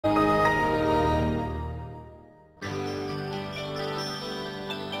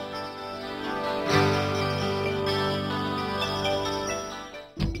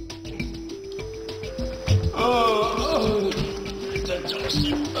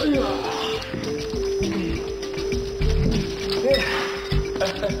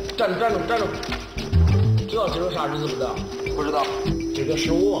站住！知道今儿啥日子不知道？不知道。这个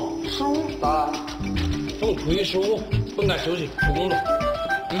15。15咋了？逢初一15，本该休息出工作。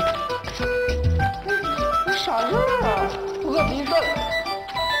你啥事儿啊？饿逼事儿。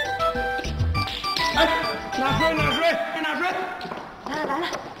哎，拿水！来了，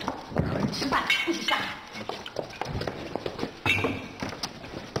吃饭一起上。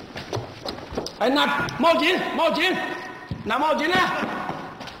哎，拿毛巾，拿毛巾来。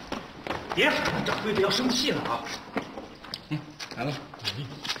爷，掌柜的要生气了啊！来了。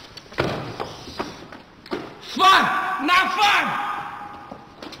饭，拿饭。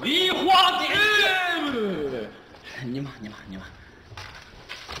梨花点。你妈。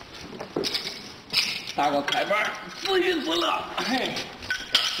打个快板，自娱自乐。嘿，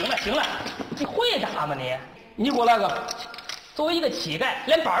行了，你会打吗你？你给我来个。作为一个乞丐，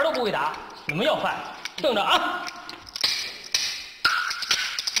连板都不会打，你们要饭，等着啊！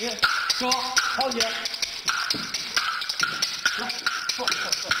说，好姐。来，坐。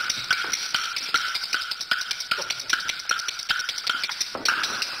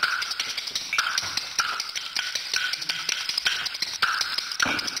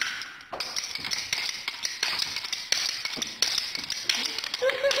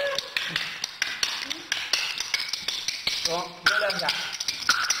揉两下。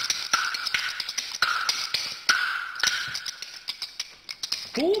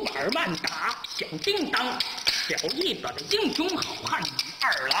竹板慢打响叮当，小一短的英雄好汉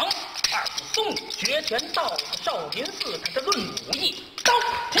二郎，二不松学拳道，少林寺他这论武艺，刀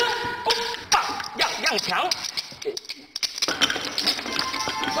枪弓棒样样强。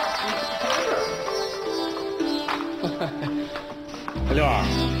小六儿，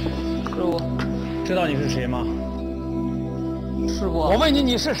师傅，知道你是谁吗？师傅，我问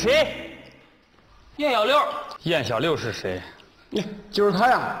你是谁？燕小六。燕小六是谁？就是他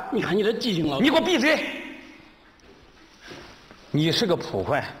呀！你看你这记性了。你给我闭嘴！你是个捕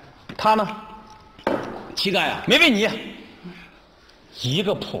快，他呢？乞丐呀！没问你。一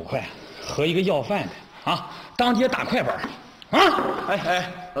个捕快和一个要饭的啊，当街打快板啊！哎，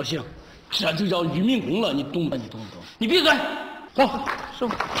老邢，这就叫愚民工了，你懂不？你懂？你闭嘴！好，师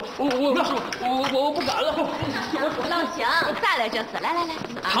傅，我不敢了。老邢，再来这次，来。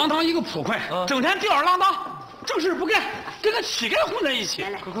堂堂一个捕快，整天吊儿郎当，正事不干，跟个乞丐混在一起。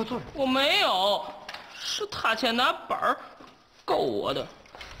来，快坐着。我没有，是他先拿板儿勾我的。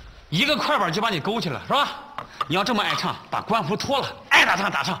一个快板就把你勾起了，是吧？你要这么爱唱，把官服脱了，爱打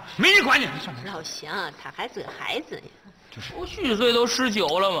唱打唱，没人管你。老邢，他还是个孩子呢。我虚岁都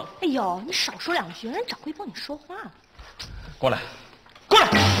19了嘛。哎呦，你少说2句，人掌柜帮你说话了。过来。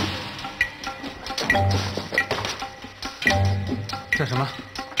这什么？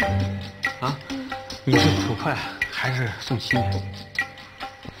啊？你是捕快还是送亲的？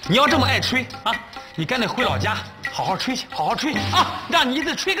你要这么爱吹啊，你赶紧回老家好好吹去，好好吹啊！让你一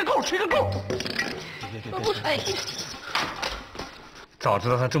次吹个够。别！早知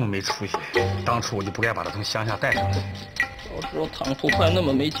道他这么没出息，当初我就不该把他从乡下带上来。早知道当捕快那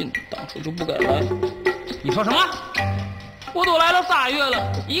么没劲，当初就不该来。你说什么？我都来了3月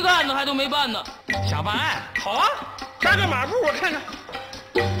了，一个案子还都没办呢。想办案？好啊，扎个马步我看看。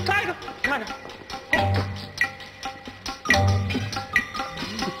扎一个，看着。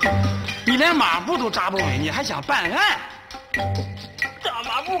你连马步都扎不稳，你还想办案？扎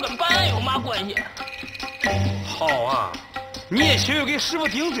马步跟办案有嘛关系？好啊，你也学会给师傅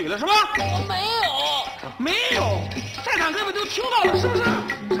顶嘴了是吧？我没有，在场各位都听到了是不是？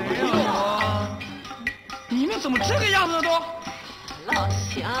没有啊。你们怎么这个样子都？老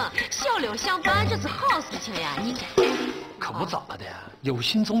邢，小六想办案这是好事情呀，你该。可不咋的，有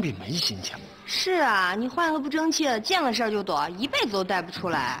心总比没心强。是啊，你换个不争气，见了事儿就躲，一辈子都带不出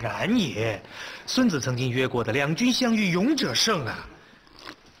来。然也，孙子曾经约过的两军相遇，勇者胜啊。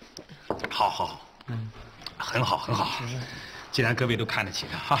好，很好。既然各位都看得起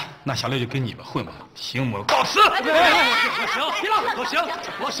他哈，那小六就跟你们混吧。行母告辞。行，别了，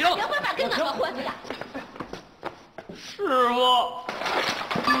我行。别会把跟俺们混呀。师傅。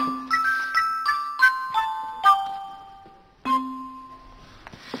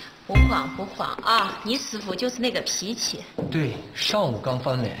不慌啊！你师傅就是那个脾气。对，上午刚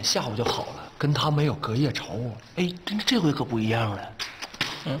翻脸，下午就好了，跟他没有隔夜仇。哎，这回可不一样了。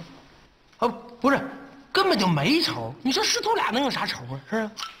不是，根本就没仇。你说师徒俩能有啥仇啊？是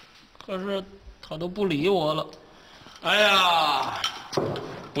啊。可是他都不理我了。哎呀，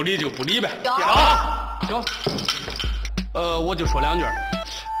不理就不理呗。行。我就说2句。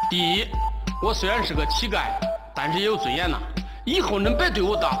第一，我虽然是个乞丐，但是也有尊严呐。以后恁别对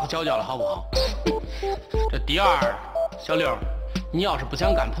我大呼小叫了，好不好？这第二，小刘，你要是不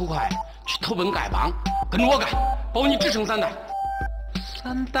想干捕快，去投奔丐帮，跟着我干，保你只剩3代。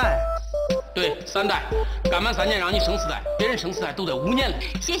3代？对，3代，干满3年让你升4代，别人升4代都得5年了。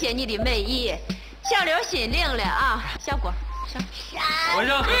谢谢你的美意，小刘心领了啊，小郭，上。晚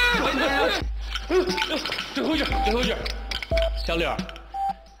上，最后一句，小刘，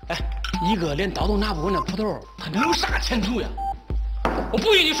哎，一个连刀都拿不稳的捕头，他能有啥前途呀？我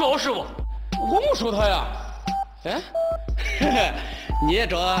不许你说我师傅，我没说他呀。哎，你也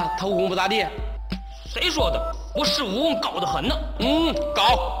这他武功不咋地？谁说的？我师武功高得很呢。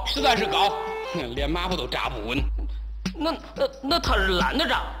高，实在是高，连马步都扎不稳。那他是懒得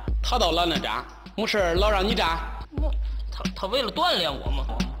扎？他倒懒得扎，没事老让你扎。他为了锻炼我嘛。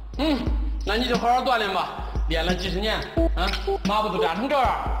那你就好好锻炼吧，练了几十年，啊，马步都扎成这样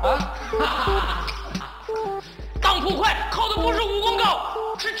啊！当捕快靠的不是武功高，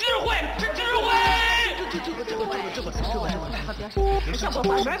是智慧，是智慧。小郭，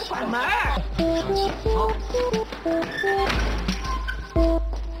关门！生气啊！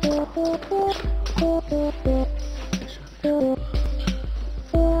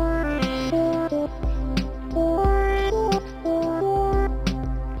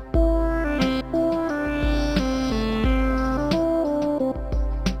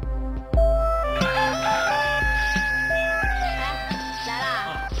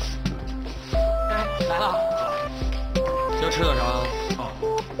吃的啥？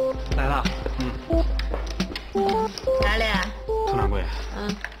来了。来了。佟掌柜，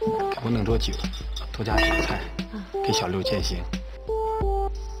给我弄桌酒，多加几个菜，给小六践行。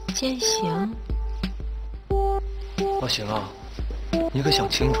践行？老邢啊，你可想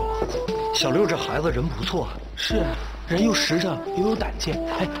清楚啊！小六这孩子人不错，是啊，人又实诚又有胆怯。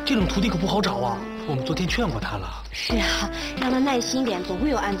哎，这种徒弟可不好找啊。我们昨天劝过他了。是啊，让他耐心点，总会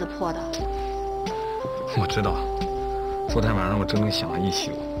有案子破的。我知道。昨天晚上我整整想了一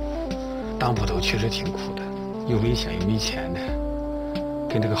宿，当捕头确实挺苦的，又危险又没钱的。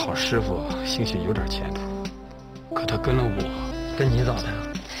跟这个好师傅兴许有点前途，可他跟了我，跟你咋的呀？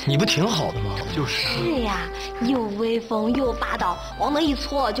你不挺好的吗？就是。是呀，又威风又霸道，往那一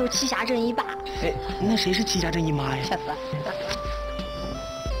戳就是七侠镇一霸。哎，那谁是七侠镇一妈呀？小子，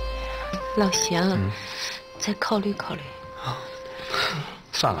老邢，再考虑考虑。啊，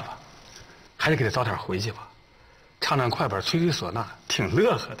算了吧，还是给他早点回去吧。唱唱快板，吹吹唢呐，挺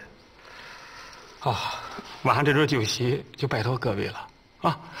乐呵的。晚上这桌酒席就拜托各位了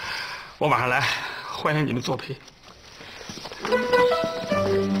啊！我晚上来，欢迎你们作陪。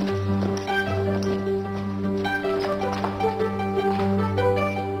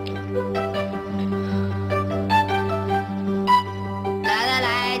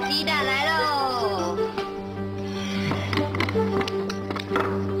来，鸡蛋来喽！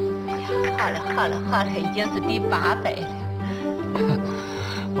好了，已经是第8杯了。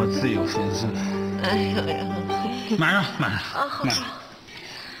我自有分寸。哎呦呀！满上。啊，好。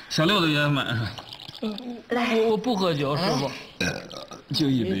小六的也满上。来，我不喝酒，师傅。就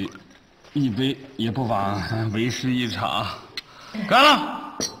一杯也不枉为师一场。干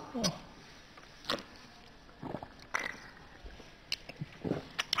了！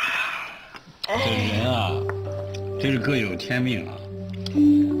这人啊，真是各有天命啊。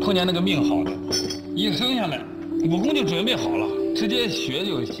碰见那个命好的，一生下来武功就准备好了，直接学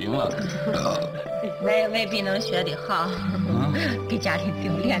就行了。未必能学得好，给家里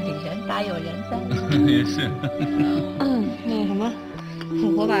丢脸的人大有人在。也是。那什么，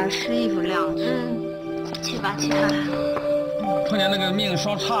我把湿衣服晾了。去吧。碰见那个命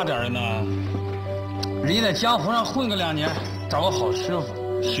稍差点的呢，人家在江湖上混个2年，找个好师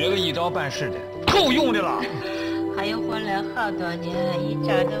傅，学个一招半式的，够用的了。还有混了好多年，一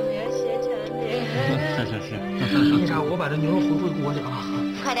招都没有学成的。是。那啥，我把这牛肉回锅去啊。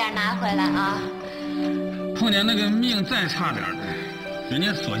快点拿回来啊！碰见那个命再差点的，人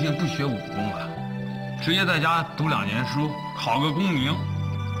家索性不学武功了，直接在家读2年书，考个功名。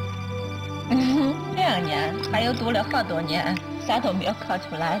2年，还有读了好多年，啥都没有考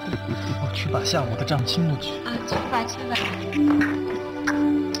出来的。我去把下午的账清了去。去吧。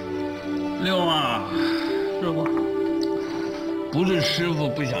六啊，师傅，不是师傅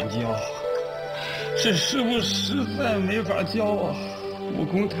不想教，是师傅实在没法教啊，武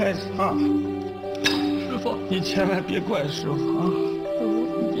功太差。师傅，你千万别怪师傅啊！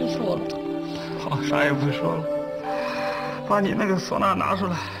你别说了。好，啥也不说了。把你那个唢呐拿出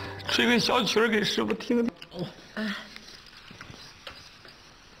来，吹个小曲儿给师傅听听。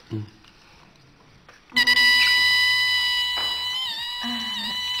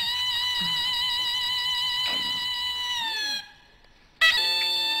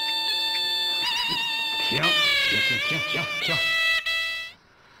行，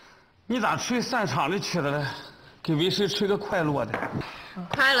你咋吹散场的曲子了？给为师吹个快乐的。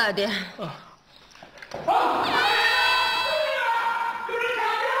快乐的。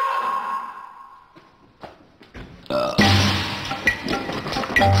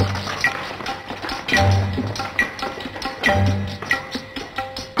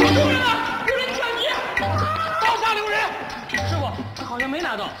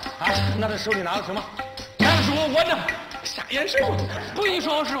那他手里拿的什么？拿的是我的傻眼师傅，不许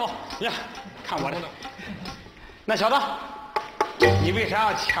说我师傅呀！看我的。那小子，你为啥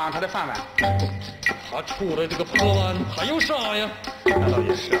要抢他的饭碗？他出了这个破碗，他有啥呀？那倒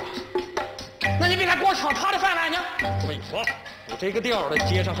也是啊。那你为啥给我抢他的饭碗呢？废话，我这个调的，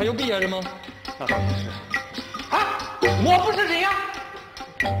街上还有别人吗？那倒也是。啊，我不是人呀！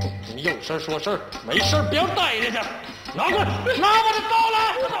你有事说事，没事别待着去。拿过来，拿我的刀来！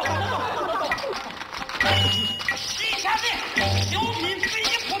西夏县小品第一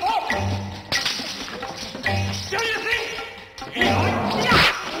捕头，小玉谁？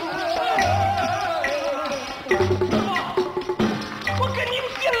我跟你们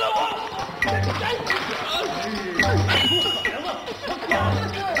拼了！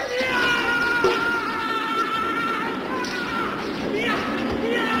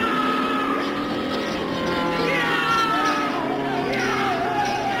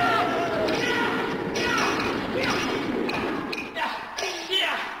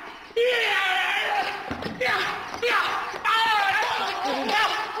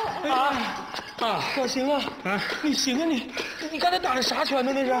小邢啊，你行啊你刚才打的啥拳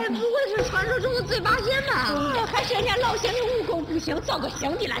呢？那是？不会是传说中的嘴巴仙吧？还是人家老邢的武功不行，找个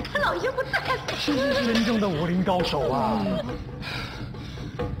兄弟来，他老爷不在。是真正的武林高手啊！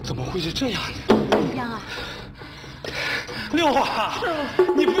怎么会是这样呢？怎样啊？六华，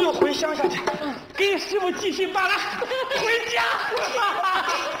你不用回乡下去，给师傅继续扒拉，回家。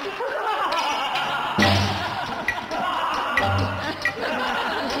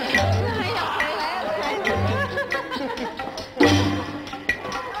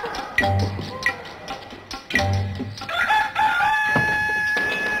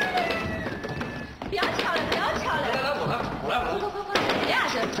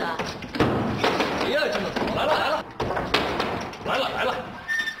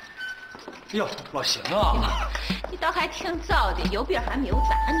哟，老邢啊，你倒还挺早的，油饼还没有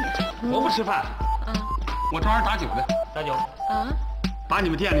炸呢。我不吃饭，我专门打酒的。打酒？把你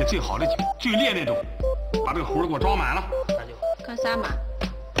们店里最好的酒、最烈那种，把这个壶给我装满了。打酒？干啥嘛？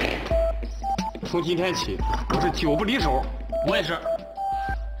从今天起，我是酒不离手。我也是。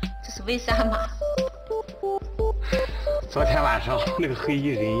这是为啥嘛？昨天晚上那个黑衣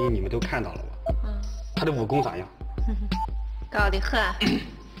人，你们都看到了吧？他的武功咋样？高得很。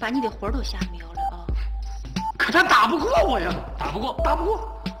把你的魂都吓没有了啊！可他打不过我呀，打不过。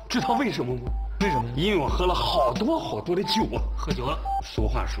知道为什么吗？为什么？因为我喝了好多的酒啊！喝酒了。俗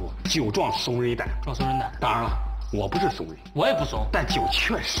话说，酒壮怂人胆。壮怂人胆。当然了，我不是怂人，我也不怂，但酒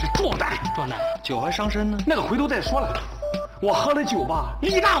确实壮胆。酒还伤身呢。那个回头再说了。我喝了酒吧，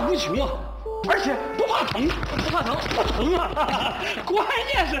力大无穷啊！而且不怕疼，不疼啊！关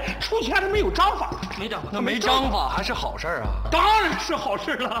键是出拳他没有章法，那没章法还是好事啊？当然是好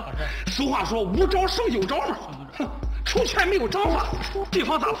事了。俗话说无招胜有招嘛。出拳没有章法，对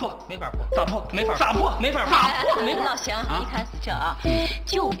方咋破？没法破。咋破？没法咋破？没法破。老邢，你看是这啊，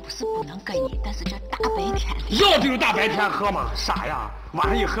酒不是不能给你，但是这大白天的，要就是大白天喝嘛，傻呀！晚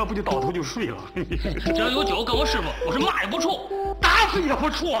上一喝不就倒头就睡了？只要有酒跟我师傅，我是嘛也不怵，打死也不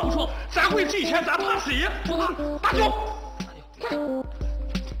怵啊！不怵，咱会这一拳，咱怕谁呀？不怕，打酒。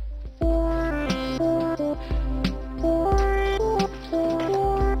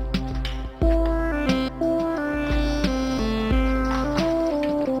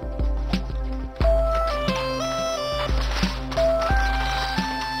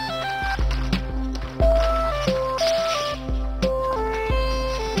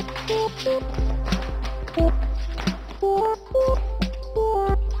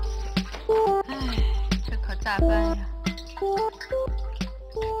咋办呀？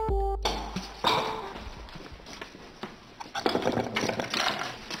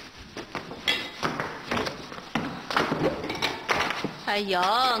哎呦，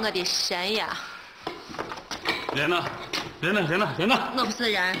我的神呀！人呢？我不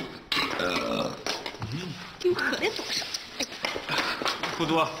是人。你喝的多少？不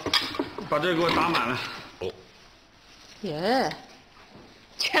多，把这给我打满了。耶，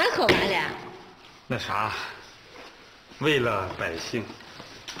全喝完了。那啥，为了百姓，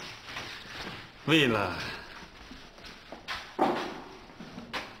为了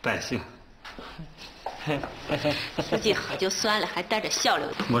百姓，自己喝就算了，还带着笑溜。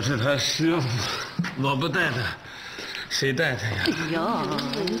我是他师傅，我不带他，谁带他呀？哎呦，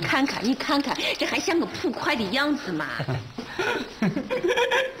你看看，你看看，这还像个捕快的样子吗？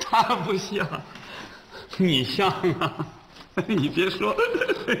他不像，你像啊！你别说，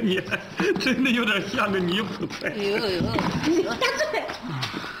你还真的有点像个女捕快。哎呦，大嘴！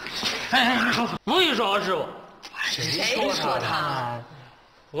哎，不许说我师傅。谁说他？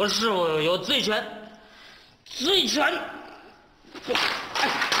我师傅有醉拳，醉拳。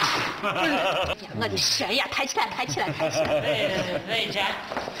我的神呀！抬起来，抬起来，抬起来！醉拳，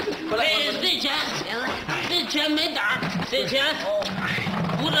醉拳，醉拳没胆儿，醉拳，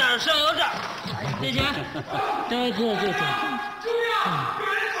鼓掌上有掌，醉拳，对。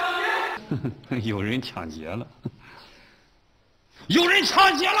有人抢劫了！有人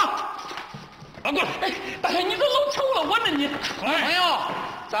抢劫了！啊，过来！哎，大爷，你都露丑了，我呢你？朋友，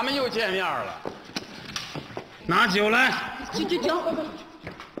咱们又见面了。拿酒来。酒。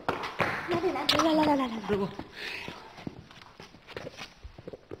来，师傅。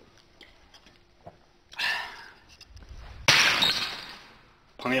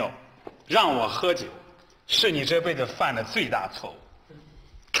朋友，让我喝酒，是你这辈子犯的最大错误。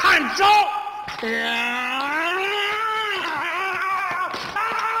看招！他！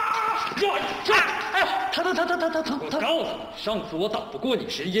我告诉你，上次我打不过你，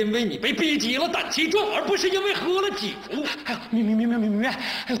是因为你被逼急了胆气壮，而不是因为喝了酒。还有明白，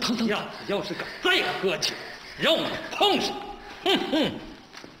还有疼。下次要是敢再喝酒，让我碰上，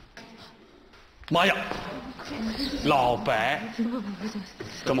妈呀，老白，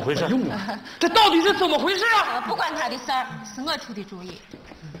怎么回事？这到底是怎么回事啊？不关他的事儿，是我出的主意。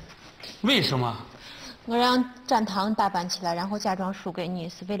为什么？我让展堂打扮起来，然后假装输给你，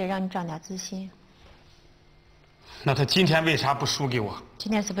是为了让你长点自信。那他今天为啥不输给我？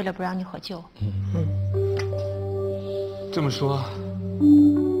今天是为了不让你喝酒。这么说，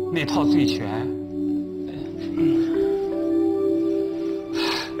那套醉拳，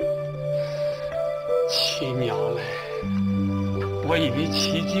亲娘嘞！我以为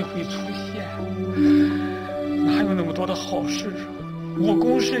奇迹会出现，哪有那么多的好事啊？武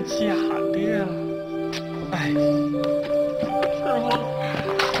功是假的呀！哎，师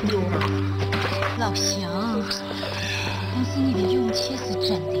傅，老邢，但是你的勇气是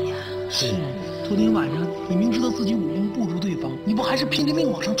真的呀。是，昨天晚上你明知道自己武功不如对方，你不还是拼着命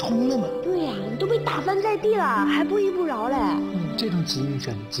往上冲了吗？对呀，你都被打翻在地了，还不依不饶嘞。这种基因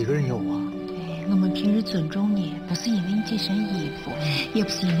真几个人有啊？对，我们平时尊重你，不是因为你这身衣服，也不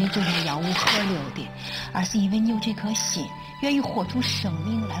是因为这种吆五喝六的，而是因为你有这颗心，愿意豁出生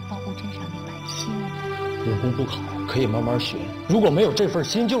命来保护镇上的百姓。武功不好可以慢慢学，如果没有这份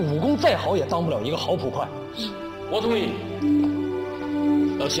心，就武功再好也当不了一个好捕快。我同意。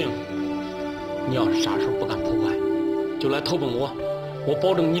老邢，你要是啥时候不敢捕快，就来投奔我，我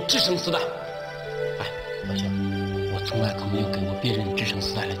保证你置生死地。哎，老邢，我从来可没有给过别人置生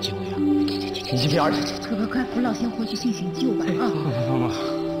死地的机会啊！你去边儿去！快扶老邢回去醒醒酒吧啊！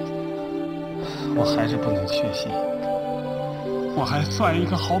我还是不能确信，我还算一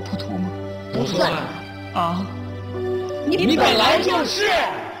个好捕头吗？不算啊！你本来就是。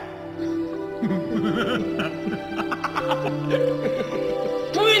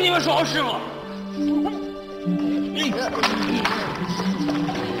不许你们说我师傅！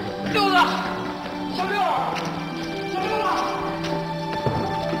六子，小六啊！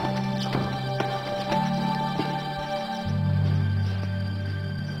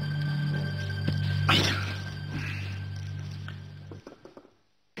哎呀！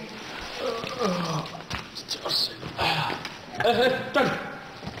就是哎呀！哎，站住！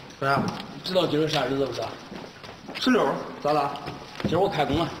怎么样？知道今儿啥日子不是？16，咋了？今儿我开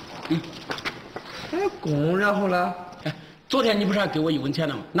工了。开工然后呢？哎，昨天你不是还给我1文钱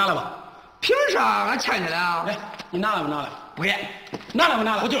了吗？拿来吧。凭啥俺欠你了啊？哎，你拿来不拿来？不给。拿来不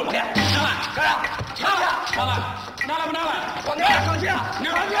拿来？我就是不给。拿来。干啥？拿来。拿来。拿来不拿来？我拿上街了。你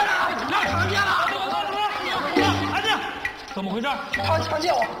上街了？拿上街了？安静。怎么回事？他抢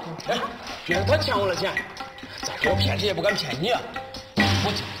劫我。哎，别人他抢我的钱，再说我骗谁也不敢骗你啊。我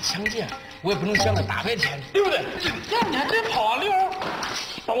就是抢劫，我也不能想个大白天，对不对？两天得跑溜，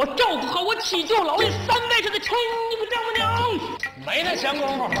帮我照顾好我七舅老爷300这个钱，你不娘不娘？没那闲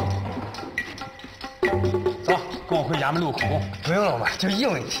工夫。走，跟我回衙门录口供。不用了吧，就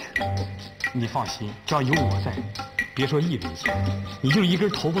1文钱。你放心，只要有我在，别说1文钱，你就一根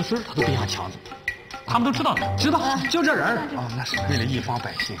头发丝他都别想抢走。他们都知道的，知道，就这人啊，那是为了一方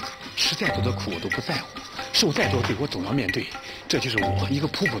百姓，吃再多的苦我都不在乎，受再多罪我总要面对。这就是我一个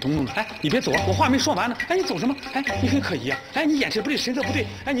普普通通的。哎，你别走啊，我话没说完呢。哎，你走什么？哎，你很可疑啊。哎，你眼神不对，神色不对。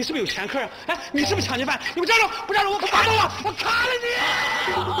哎，你是不是有前科啊？哎，你是不是抢劫犯？你不站住！不站住，我卡住了，我卡了你！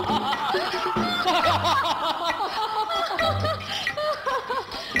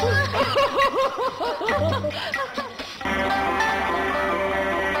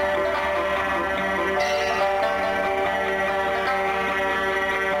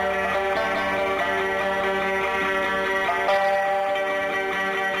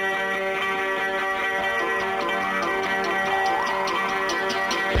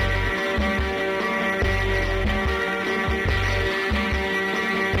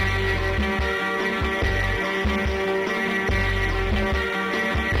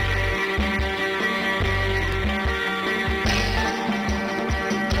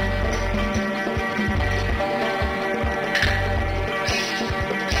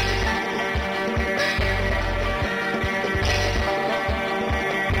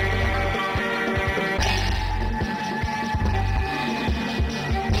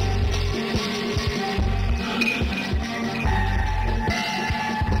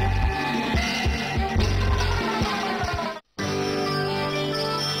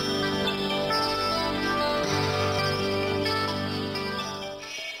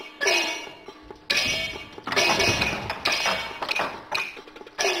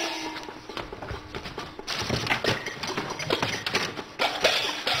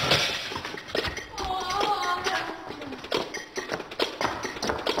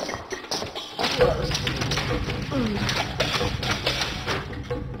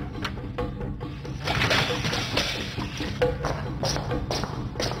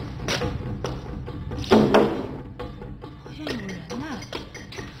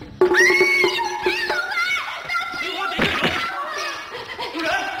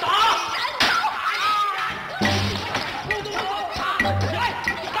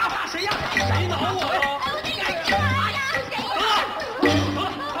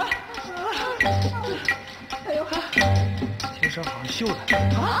秀才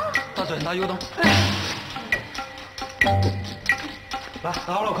啊！大嘴拿油灯，来，拿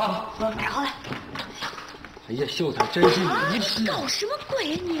好了，我看看。拿好了。哎呀，秀才真是一致。搞什么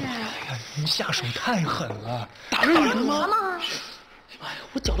鬼你？哎呀，您下手太狠了，打人了吗？哎呀，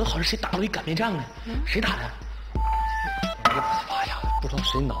我觉得好像谁打了一擀面杖呢？谁打的？哎呀，不知道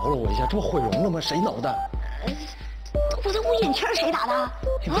谁挠了我一下，这不毁容了吗？谁挠的？我在我眼前谁打的？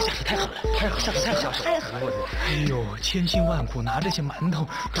你下手太狠了，下手太狠了！哎呦，千辛万苦拿这些馒头，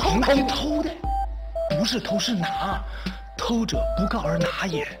偷的，不是偷是拿，偷者不告而拿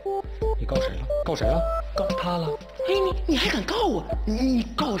也。你告谁了？告谁了？告他了。哎，你还敢告我？你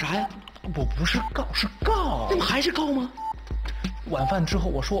告我啥呀？我不是告，是告。那不还是告吗？晚饭之后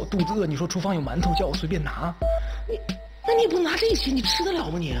我说我肚子饿，你说厨房有馒头，叫我随便拿。那你不拿这些，你吃得了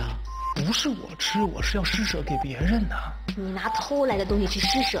吗你啊？不是我吃，我是要施舍给别人的。你拿偷来的东西去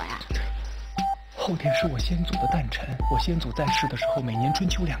施舍呀？后天是我先祖的诞辰，我先祖在世的时候，每年春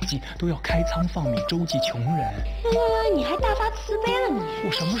秋2季都要开仓放米，周济穷人。你还大发慈悲了你？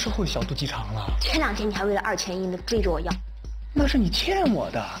我什么时候小肚鸡肠了？前2天你还为了2钱银的追着我要，那是你欠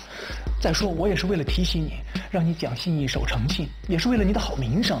我的。再说我也是为了提醒你，让你讲信义守诚信，也是为了你的好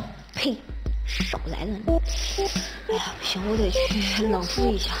名声。呸！少来了你！哎呀，不行，我得去冷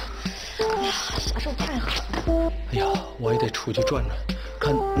敷一下。哎呀，下手太狠了。哎呀，我也得出去转转，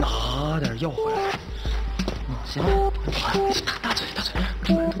看拿点药回来。行了，大嘴，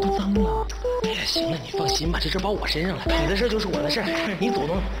这馒头都脏了。哎呀，行了，你放心吧，这事包我身上了，你的事就是我的事，你祖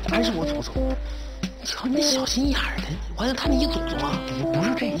宗还是我祖宗。瞧你那小心眼的，我还想看你祖宗啊！不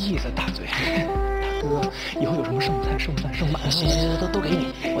是这意思，大嘴。大哥，以后有什么剩菜剩饭剩馒头，行，都给你，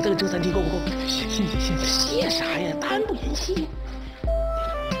我再给蒸3屉够不够？谢。谢啥呀？大恩不言谢。你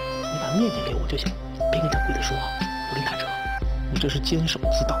把面点给我就行，别跟掌柜的说，我给你打折。你这是监守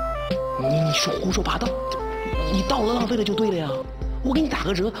自盗，你说胡说八道，你道德浪费了就对了呀。我给你打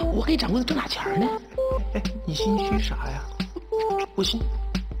个折，我给掌柜的挣哪钱呢？哎，你心虚啥呀？我心。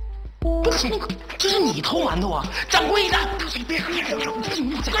不是，这是你偷馒头啊！掌柜的，你别干啥？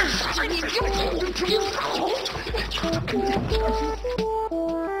你别有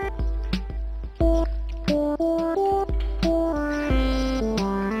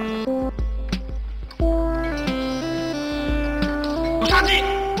杀气！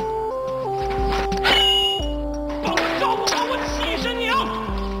帮我照顾好我妻神娘。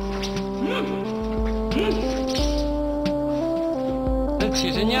七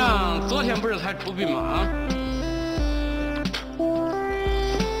神娘昨天不是才出殡吗？你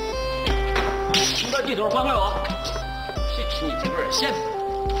把鸡腿还给我！谁吃你鸡腿？现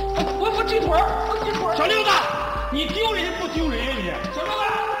我鸡腿！小六子，你丢人不丢人呀你？小老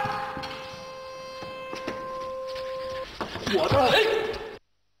板，我的，哎，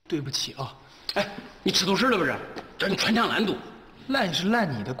对不起啊。哎，你吃透视了不是？这你穿肠烂肚。烂是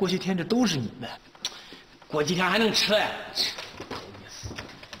烂你的，过些天这都是你的。过几天还能吃哎。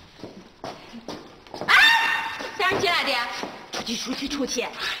啊！咋进来的？出去！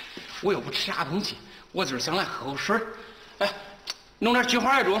我又不吃啥东西，我今儿想来喝口水。哎，弄点菊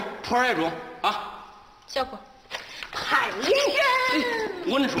花艾种、普洱艾种啊。小姑，太人！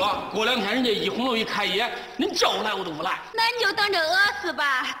我跟你说，过2天人家一红楼一开业，恁叫我来我都不来。那你就等着饿死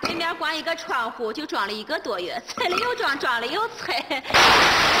吧！对面光一个窗户就装了1个多月，催了又装，装了又催。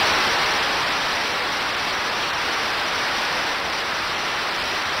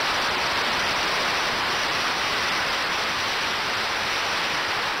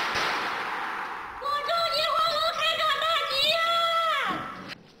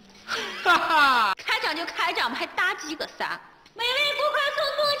哈哈，开张就开张吧，还大几个啥？每位顾客送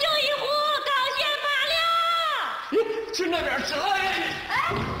凤酒1壶，高兴发亮。去那边吃了。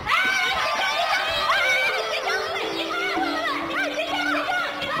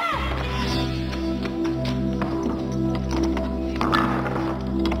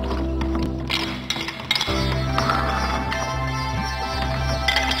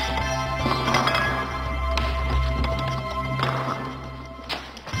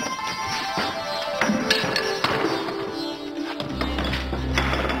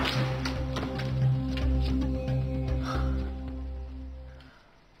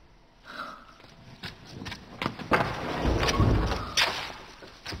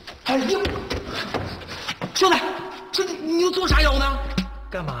哎呦，秀才，这你又做啥妖呢？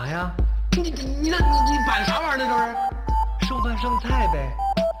干嘛呀？你搬啥玩意儿呢？这是剩饭剩菜呗。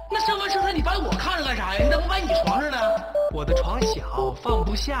那剩饭剩菜你搬我炕上干啥呀？你咋不搬你床上呢？我的床小，放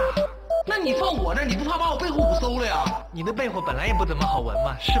不下。那你放我这，你不怕把我被窝给馊了呀？你的被窝本来也不怎么好闻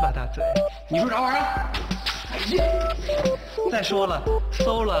嘛，是吧，大嘴？你说啥玩意儿？哎呀！再说了，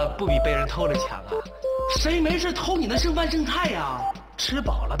馊了不比被人偷了强啊？谁没事偷你的剩饭剩菜呀？吃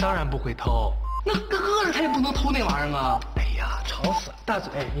饱了当然不会偷。那饿着他也不能偷那玩意儿啊！哎呀，吵死了！大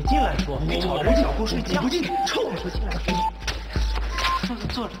嘴，你进来说，别吵人小姑睡觉。不进去，臭！我进来说。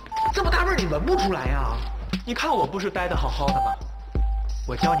坐着，这么大味儿你闻不出来呀？你看我不是待得好好的吗？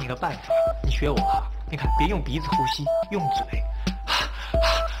我教你个办法，你学我啊！你看，别用鼻子呼吸，用嘴。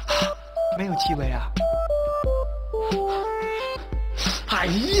没有气味啊！哎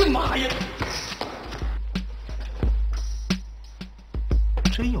呀妈呀！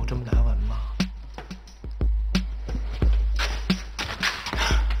真有这么难闻吗？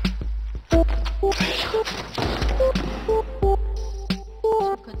这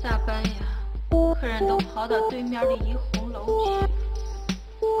可咋办呀？客人都跑到对面的一红楼去。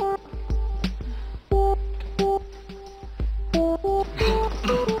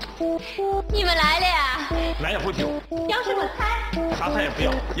你们来了呀？来一壶酒。要什么菜？啥菜也不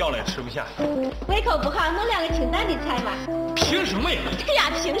要，要了也吃不下。胃口不好，弄2个清淡的菜嘛。凭什么呀？对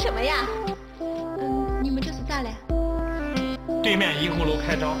呀，凭什么呀？你们这是咋了？对面一红楼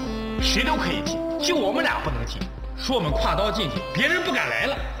开张，谁都可以进，就我们俩不能进。说我们挎刀进去，别人不敢来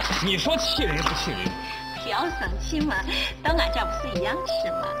了。你说气人不气人？不要生气嘛，到俺这儿不是一样吃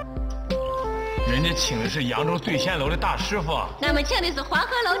吗？人家请的是扬州醉仙楼的大师傅，俺们请的是黄鹤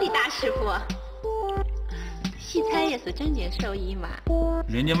楼的大师傅。洗菜也是正经手艺嘛。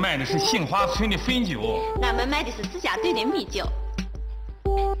人家卖的是杏花村的汾酒，俺们卖的是自家兑的米酒，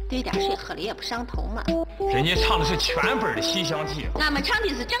兑点水喝了也不上头嘛。人家唱的是全本的《西厢记》，俺们唱的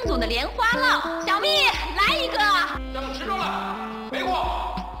是正宗的莲花落。小蜜，来一个。咱们吃着了，没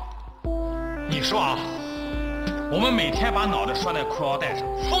过。你说啊，我们每天把脑袋拴在裤腰带上，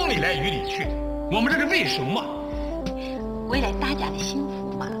风里来雨里去，我们这是为什么？为了大家的幸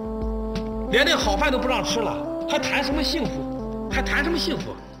福嘛。连那好饭都不让吃了，还谈什么幸福？还谈什么幸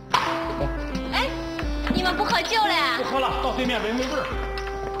福？哎，你们不喝酒了？不喝了，到对面闻闻味儿。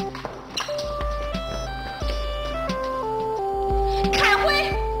开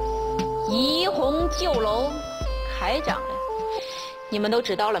会，一红酒楼开张了，你们都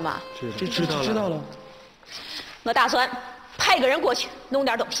知道了吗？知道了。我打算派个人过去弄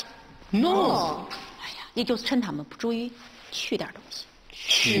点东西。弄？哎呀，也就是趁他们不注意，取点东西。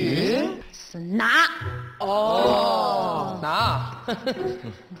取？是拿。哦，拿。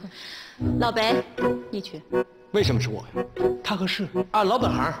老白，你去。为什么是我呀？他合适。按老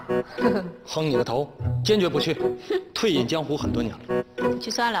本行，横你个头，坚决不去。退隐江湖很多年了。去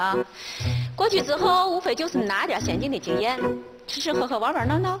算了啊，过去之后无非就是拿点先进的经验，吃吃喝喝玩玩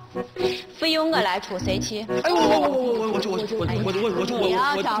闹闹，费用我来出，谁去？哎，我不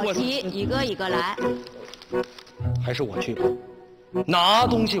要着急，一个一个来。还是我去吧，哪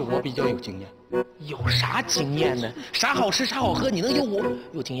东西我比较有经验。有啥经验呢？啥好吃啥好喝，你能有我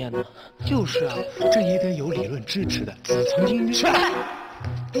有经验呢？就是啊，这也得有理论支持的。自从今日，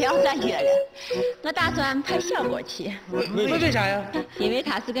不要再约了，我打算派小果去。为啥呀？因为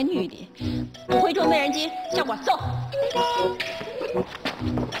她是个女的，不会捉美人计。小果走。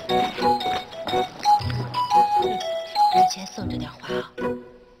之前省着点花啊。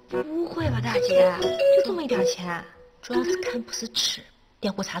不会吧，大姐，就这么一点钱？主要是看不是吃，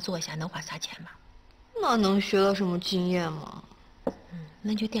点壶茶做一下能花啥钱吗？那能学到什么经验吗？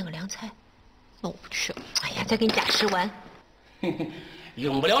那你就点个凉菜。那我不去了。哎呀，再给你加10万。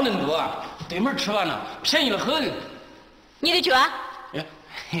用不了那么多，对门吃饭呢，便宜了很。你的卷？哎，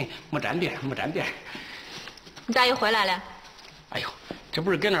嘿，没沾边，没沾边。你咋又回来了？哎呦，这不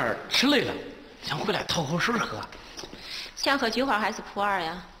是搁那儿吃累了，想回来讨口水喝。想喝菊花还是普洱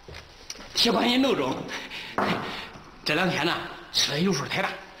呀？铁观音那种。这2天呢，吃的油水太大，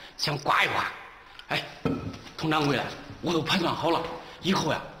想刮一刮。哎，佟掌柜的，我都盘算好了，以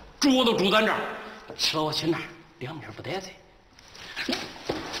后呀，住都住咱这儿，吃了我请那儿，2面不得罪。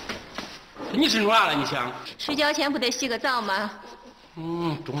你伸出啥了？你想？睡觉前不得洗个澡吗？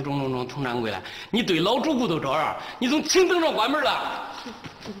中，佟掌柜的，你对老主顾都这样，你从清灯上关门了。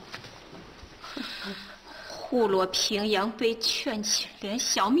虎落平阳被劝起，连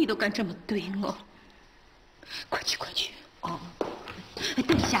小米都敢这么对我。快去！哦，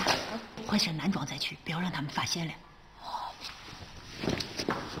等一下，换身男装再去，不要让他们发现了。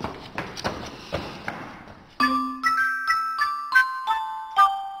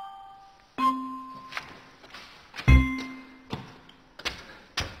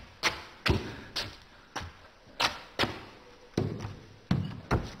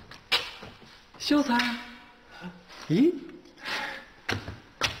秀才，咦？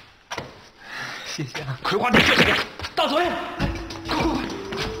谢谢啊！葵花地这边，大嘴，快！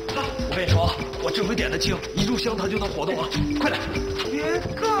我跟你说，我这回点的睛，一炷香它就能活动啊！快点！别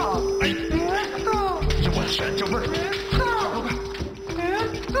动！哎，别动！哎呦我天，这味儿！别动！快！别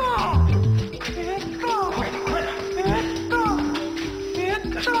动！别动！快点！别动！别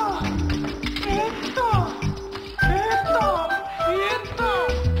动！别动！别动！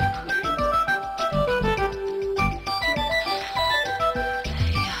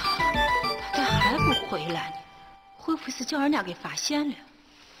回来呢，会不会是叫人家给发现了？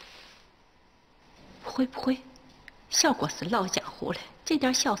会不会？小果是老江湖了，这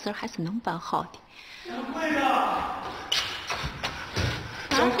点小事还是能办好的。掌柜的，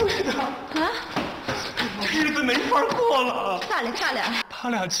掌柜的，啊？日子没法过了。咋了？他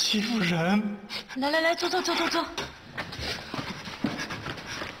俩欺负人。来，走。站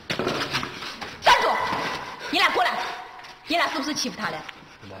住！你俩过来！你俩是不是欺负他了？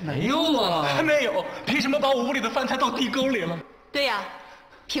没有啊，还没有，凭什么把我屋里的饭菜倒地沟里了？对呀，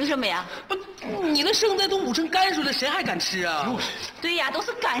凭什么呀？你的剩菜都捂成泔水了，谁还敢吃啊？对呀，都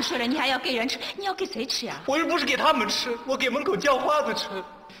是泔水了，你还要给人吃？你要给谁吃呀？我又不是给他们吃，我给门口叫花子吃。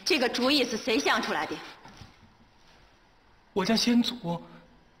这个主意是谁想出来的？我家先祖。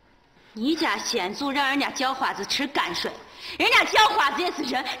你家先祖让人家叫花子吃泔水，人家叫花子也是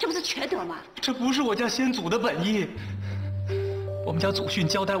人，这不是缺德吗？这不是我家先祖的本意。我们家祖训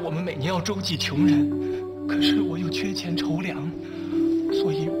交代我们每年要周济穷人，可是我又缺钱筹粮，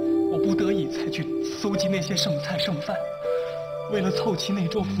所以我不得已才去搜集那些剩菜剩饭。为了凑齐那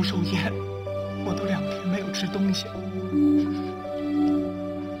桌福寿宴，我都2天没有吃东西。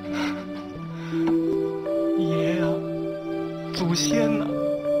爷呀，祖先呐，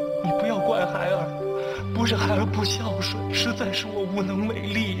你不要怪孩儿，不是孩儿不孝顺，实在是我无能为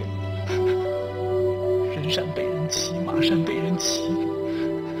力呀。人山被人欺，马山被人骑。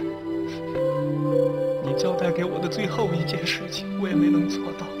你交代给我的最后一件事情，我也没能做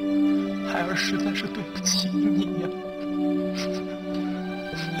到，孩儿实在是对不起你呀。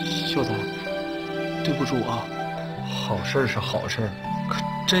秀才，对不住啊。好事是好事，可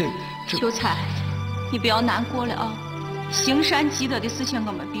这秀才，你不要难过了啊！行善积德的事情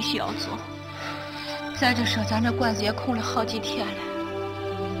我们必须要做。再者说，咱这馆子也空了好几天了，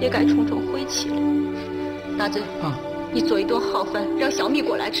也该重重回去了。大嘴，你做一顿好饭，让小米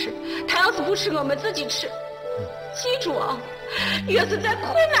过来吃。他要是不吃，我们自己吃。记住啊，越是在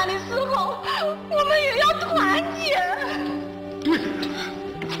困难的时候，我们也要团结。对。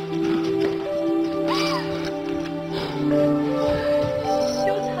秀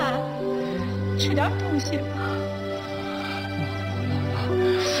才，吃点东西吧。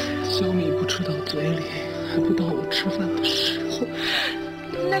小米不吃到嘴里，还不到我吃饭的时候。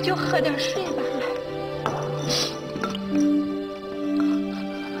那就喝点水吧。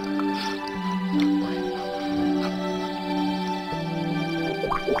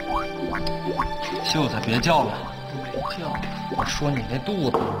秀才别叫了，别叫。我说你那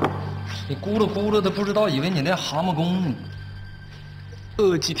肚子，你咕噜咕噜的，不知道以为你练蛤蟆功呢。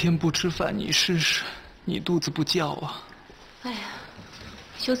饿几天不吃饭，你试试，你肚子不叫啊？哎呀，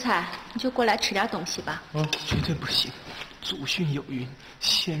秀才，你就过来吃点东西吧。绝对不行，祖训有云，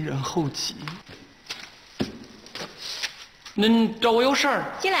先人后己。恁找我有事儿？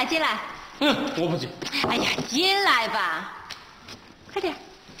进来，进来。我不进。哎呀，进来吧，快点，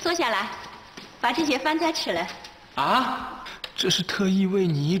坐下来，把这些饭菜吃了。啊？这是特意为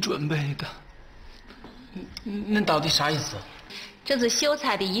你准备的。恁到底啥意思？这是秀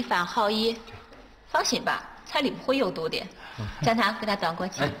才的一番好意，放心吧，菜里不会有毒的。站堂，给他端过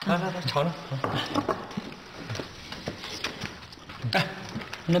去。来，尝尝。哎，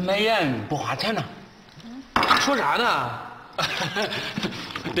恁买盐不花钱呢？说啥呢？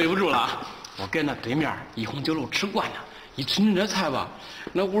对不住了，我跟那对面一红酒楼吃惯了，一吃恁这菜吧，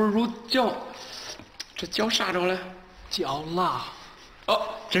那味儿如嚼，这嚼啥着了？嚼辣。哦，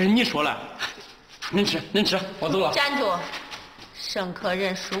这是你说了。您吃，我走了。站住！生可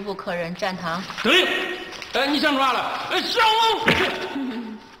忍，孰不可忍。站堂。对，哎，你想啥了？想我。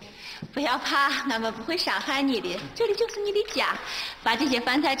不要怕，俺们不会伤害你的，这里就是你的家。把这些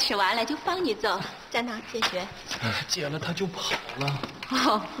饭菜吃完了就放你走。站堂解决。解了他就跑了。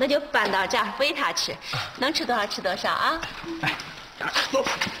哦，那就搬到这儿喂他吃，能吃多少吃多少啊。哎，走。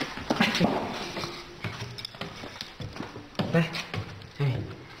来，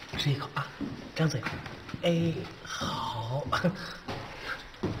吃一口啊，张嘴。哎，好。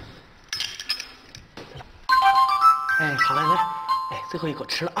哎，好了，来，哎，最后一口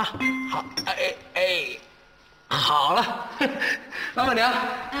吃了啊，好，好了，老板娘，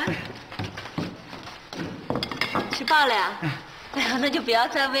吃饱了呀？哎呀，那就不要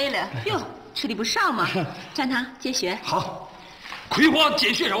再喂了。哟，吃的不少嘛。站堂解穴。好，葵花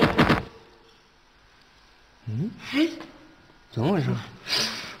解穴手。哎，怎么回事？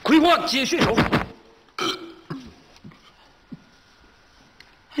葵花解穴手。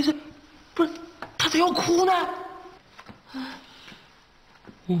哎，这不是他咋要哭呢？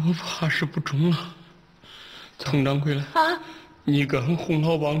我怕是不中了，佟掌柜了啊！你跟洪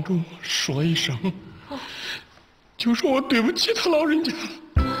老帮主说一声，就说我对不起他老人家。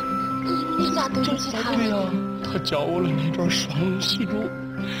你咋对不起他对呀，他教我了那段双龙戏珠，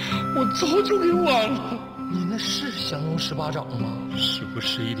我早就给忘了。你那是降龙18掌吗？是不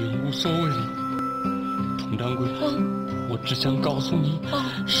是一定无所谓的？佟掌柜，我只想告诉你，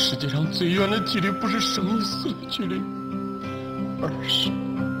世界上最远的距离不是生与死的距离，而是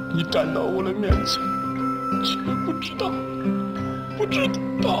你站到我的面前，却不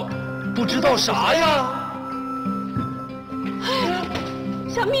知道啥呀？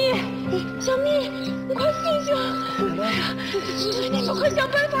小蜜，你快醒醒！你可快想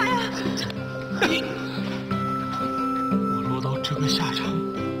办法呀！我落到这个下场，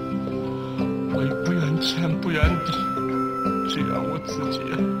我也不怨天不怨地，只怨我自己。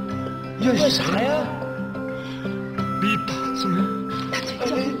怨啥呀？李大嘴。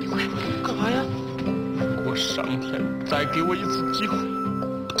你快干嘛呀？如果上天再给我一次机会，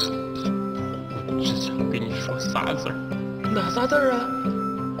我只想跟你说仨字儿。哪仨字儿啊？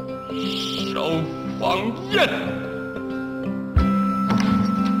少放盐。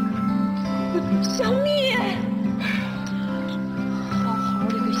小蜜，好好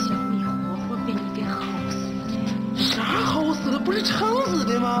的个小蜜，活活被你给齁死了。啥齁死的？不是撑死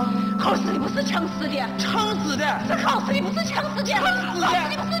的吗？齁死的不是撑死的，撑死的。是齁死的不是撑死的，齁死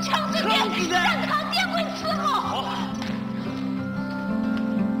的不是撑死的。站堂别跪伺候。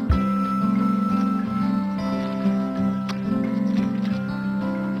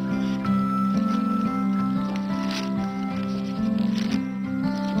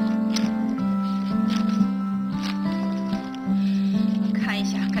看一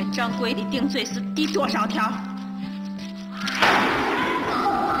下，该掌柜的定罪是第多少条？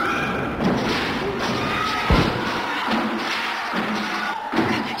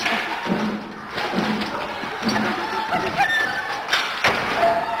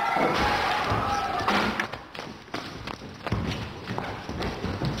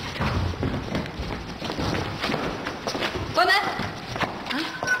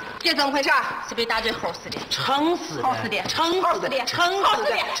这怎么回事？是被大嘴齁死的，撑死的，齁死的，撑死的，撑死的，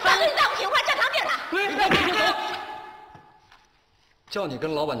大嘴再不听话，站堂别他。叫你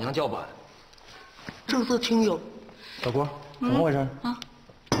跟老板娘叫板。这次听有。小郭，怎么回事？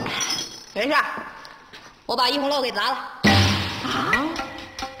没事，我把一红楼给砸了。啊？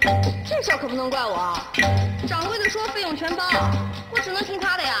这事儿可不能怪我，掌柜的说费用全包，我只能听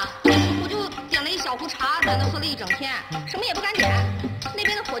他的呀。我就点了一小壶茶，在那喝了一整天，什么也不敢点。那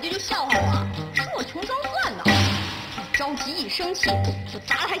边的伙计就笑话我，说我我穷装惯呢。一着急一生气，就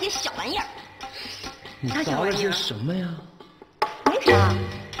砸了他些小玩意儿。你砸了些什么呀？没啥，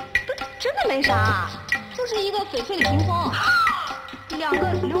不，真的没啥，就是一个翡翠的屏风，2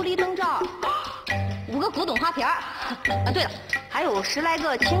个琉璃灯罩，5个古董花瓶儿。啊，对了，还有10来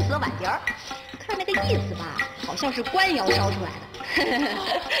个青瓷碗碟儿。看那个意思吧，好像是官窑烧出来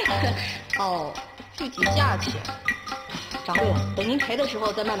的。哦，具体价钱，掌柜的，等您赔的时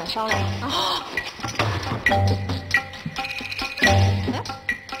候再慢慢商量啊。哎，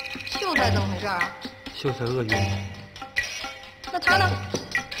秀才怎么回事啊？秀才饿晕了。那他呢？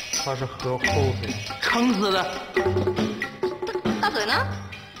他是喝后悔，撑死的。大嘴呢？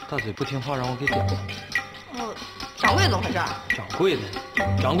大嘴不听话，让我给点了。哦，掌柜怎么回事啊？掌柜的，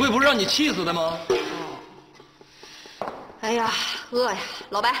掌柜不是让你气死的吗？哎呀，饿呀！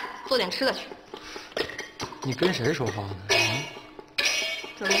老白，做点吃的去。你跟谁说话呢？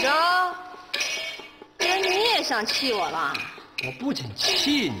怎么着？原来你也想气我了？我不仅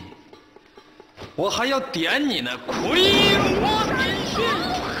气你，我还要点你呢！葵花点穴，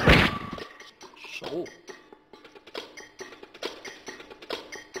手。